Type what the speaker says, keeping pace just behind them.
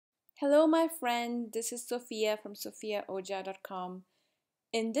Hello my friend, this is Sophia from sophiaoja.com.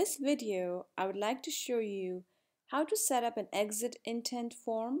 In this video, I would like to show you how to set up an exit intent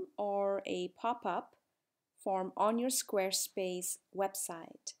form or a pop-up form on your Squarespace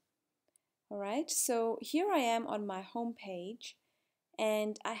website. Alright, so here I am on my home page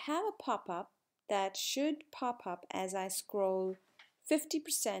and I have a pop-up that should pop up as I scroll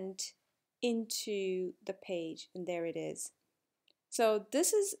 50% into the page, and there it is. So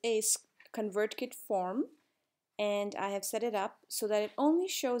this is a ConvertKit form, and I have set it up so that it only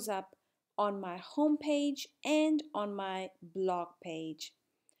shows up on my home page and on my blog page.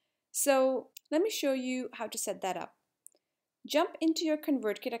 So let me show you how to set that up. Jump into your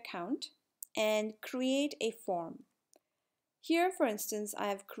ConvertKit account and create a form. Here, for instance, I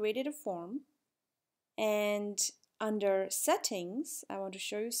have created a form, and under Settings, I want to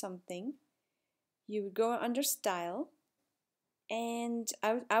show you something. You would go under Style, and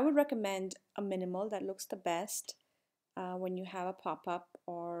I would recommend a minimal. That looks the best when you have a pop-up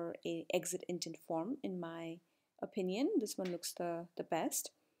or a exit intent form. In my opinion, this one looks the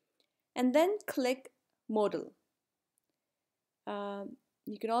best. And then click Modal.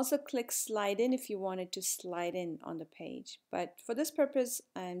 You can also click Slide In if you wanted to slide in on the page, but for this purpose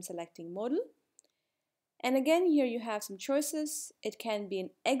I'm selecting Modal. And again, here you have some choices. It can be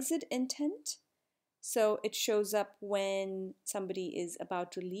an exit intent, so it shows up when somebody is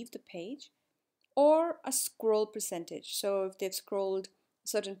about to leave the page, or a scroll percentage. So if they've scrolled a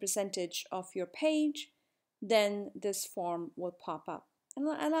certain percentage of your page, then this form will pop up. And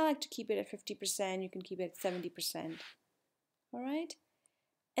I like to keep it at 50%. You can keep it at 70%. All right.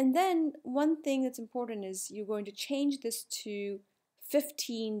 And then one thing that's important is you're going to change this to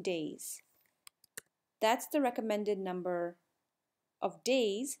 15 days. That's the recommended number of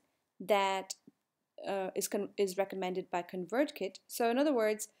days that is recommended by ConvertKit. So in other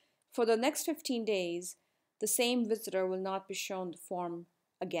words, for the next 15 days, the same visitor will not be shown the form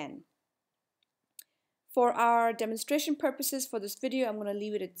again. For our demonstration purposes for this video, I'm going to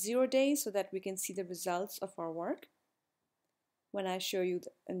leave it at 0 days so that we can see the results of our work when I show you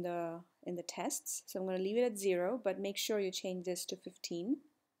in the tests. So I'm going to leave it at 0, but make sure you change this to 15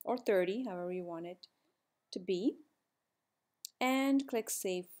 or 30, however you want it to be, and click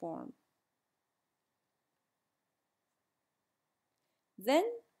Save Form. Then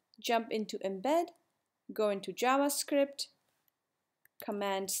jump into Embed, go into JavaScript,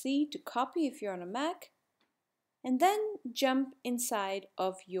 Command-C to copy if you're on a Mac, and then jump inside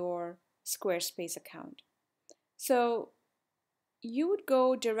of your Squarespace account. So you would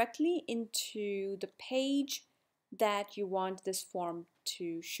go directly into the page that you want this form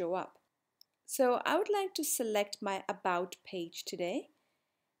to show up. So I would like to select my About page today,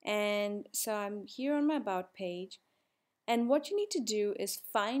 and so I'm here on my About page. And what you need to do is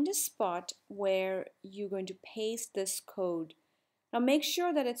find a spot where you're going to paste this code. Now make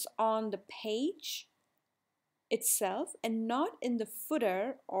sure that it's on the page itself and not in the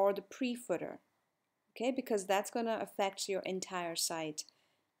footer or the pre-footer, okay? Because that's going to affect your entire site.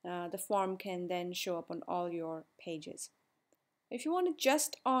 The form can then show up on all your pages. If you want it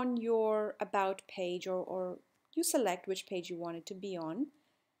just on your About page, or you select which page you want it to be on,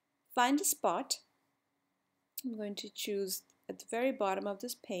 find a spot. I'm going to choose at the very bottom of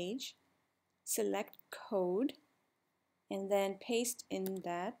this page, select Code, and then paste in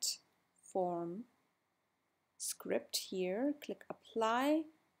that form script here. Click Apply.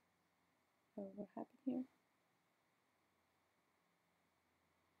 Oh, what happened here?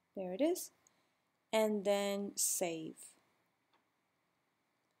 There it is. And then Save.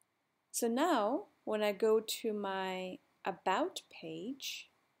 So now when I go to my About page,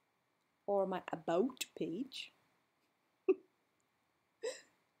 or my About page,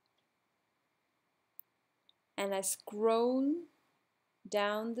 and I scroll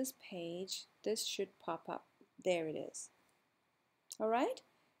down this page, this should pop up. There it is. All right,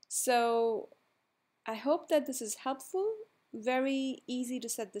 so I hope that this is helpful. Very easy to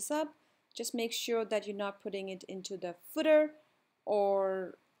set this up. Just make sure that you're not putting it into the footer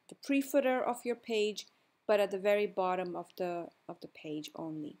or the pre-footer of your page, but at the very bottom of the page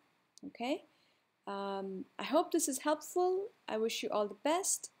only. Okay, I hope this is helpful. I wish you all the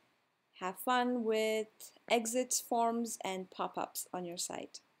best. Have fun with exit forms and pop-ups on your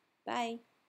site. Bye.